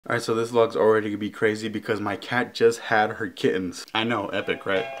Alright, so this vlog's already gonna be crazy because my cat just had her kittens. I know, epic,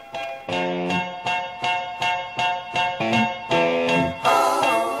 right?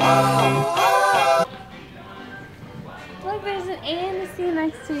 Look, there's an A and a C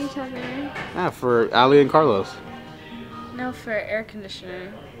next to each other. Yeah, for Ali and Carlos. No, for air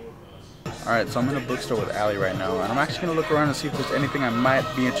conditioner. Alright, so I'm in a bookstore with Ali right now, and I'm actually gonna look around and see if there's anything I might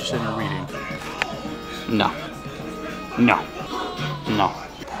be interested in reading. No. No. No.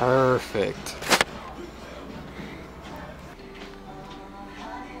 Perfect.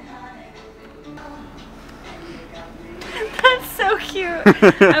 That's so cute.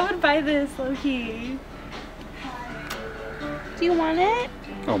 I would buy this, low-key. Do you want it?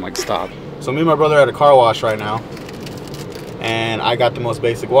 Oh my, stop. So me and my brother are at a car wash right now. And I got the most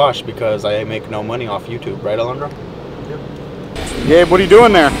basic wash because I make no money off YouTube. Right, Alondra? Yep. Gabe, what are you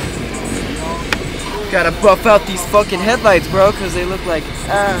doing there? Gotta buff out these fucking headlights, bro, because they look like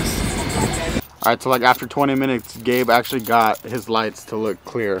ass. Alright, so like after 20 minutes, Gabe actually got his lights to look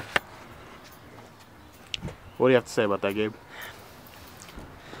clear. What do you have to say about that, Gabe?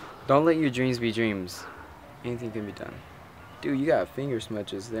 Don't let your dreams be dreams. Anything can be done. Dude, you got finger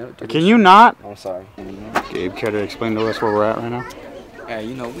smudges. They don't do Can you not? I'm sorry. Gabe, care to explain to us where we're at right now? Yeah,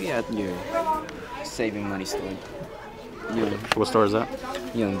 you know, we at your saving money store. What store is that?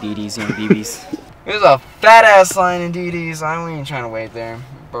 Young DD's, Young BB's. There's a fat ass line in DD's. I ain't trying to wait there.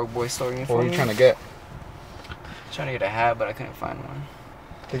 Broke boy store. What are you trying to get? Trying to get a hat, but I couldn't find one.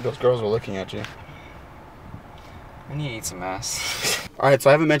 I think those girls were looking at you. We need to eat some ass. Alright, so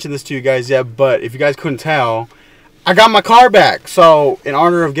I haven't mentioned this to you guys yet, but if you guys couldn't tell, I got my car back. So, in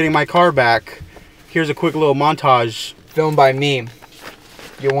honor of getting my car back, here's a quick little montage. Filmed by me,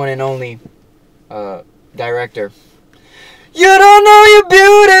 your one and only director. You don't know you're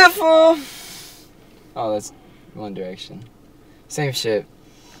beautiful. Oh, that's One Direction. Same shit.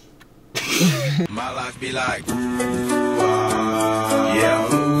 My life be like, yeah.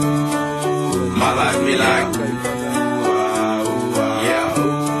 My life be like, yeah.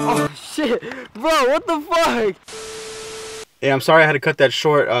 Oh shit, bro, what the fuck? Yeah, I'm sorry I had to cut that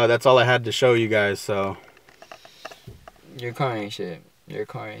short. That's all I had to show you guys, so. Your car ain't shit. Your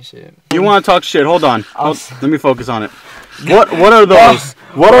car ain't shit. You want to talk shit? Hold on. Let me focus on it. What are those?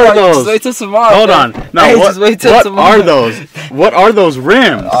 What are those? Just wait till tomorrow. Hold on. No, hey, what, just wait till what tomorrow. are those? What are those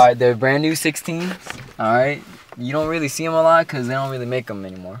rims? Alright, they're brand new 16s. Alright, you don't really see them a lot because they don't really make them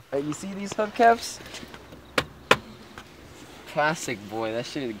anymore. Hey, you see these hubcaps? Plastic, boy. That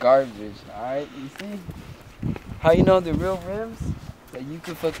shit is garbage. Alright, you see? How you know the real rims? That you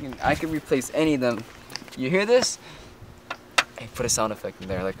could fucking, I could replace any of them. You hear this? Hey, put a sound effect in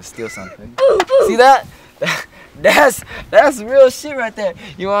there, like a steel sound effect. See that? That's real shit right there.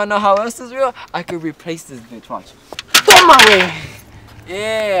 You wanna know how else is real? I could replace this bitch. Watch. Throw my way.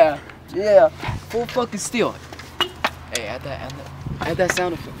 Yeah, yeah. Full fucking steel. Hey, add that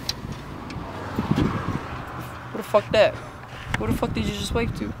sound effect. What the fuck that? What the fuck did you just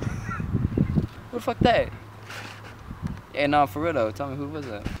wave to? What the fuck that? Yeah, no, for real though. Tell me, who was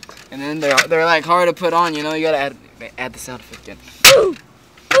that? And then they're like hard to put on, you know. You gotta add the sound effect in.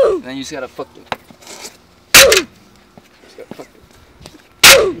 And then you just gotta fuck it.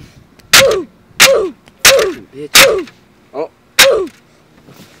 Bitch. Oh.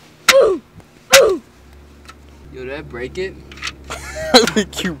 Yo, did I break it? I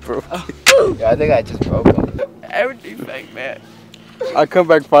think you broke it. Yeah, I think I just broke it. Everything fake, man. I come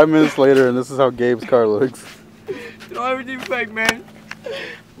back 5 minutes later and this is how Gabe's car looks. You know, everything fake, man.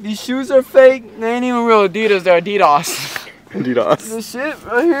 These shoes are fake. They ain't even real Adidas. They're Adidas. Adidas. This shit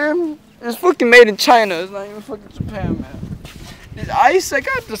right here, it's fucking made in China. It's not even fucking Japan, man. This ice, I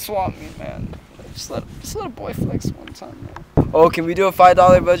got to swap me, man. Just let a boy flex one time, man. Oh, can we do a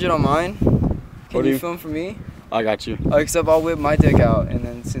 $5 budget on mine? Can you film for me? I got you. Oh, except I'll whip my dick out, and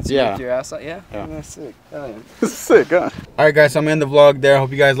then since you whipped your ass out, yeah? Yeah. That's sick. Hell yeah. Sick, huh? Alright guys, so I'm in the vlog there. I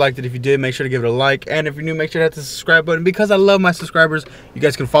hope you guys liked it. If you did, make sure to give it a like. And if you're new, make sure to hit the subscribe button. Because I love my subscribers, you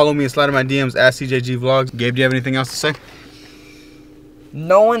guys can follow me and slide in my DMs at CJG Vlogs. Gabe, do you have anything else to say?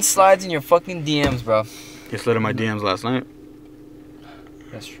 No one slides in your fucking DMs, bro. You slid in my DMs last night.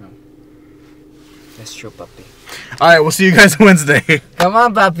 That's true. That's true, puppy. Alright, we'll see you guys Wednesday. Come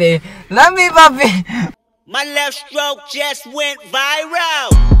on, puppy. Love me, puppy. My left stroke just went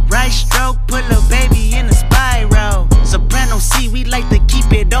viral. Right stroke put a baby in a spiral. Soprano C, we like to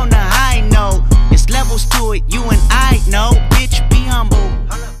keep it on the high note. It's levels to it, you and I know. Bitch, be humble.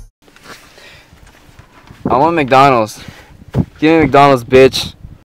 I want McDonald's. Give me McDonald's, bitch.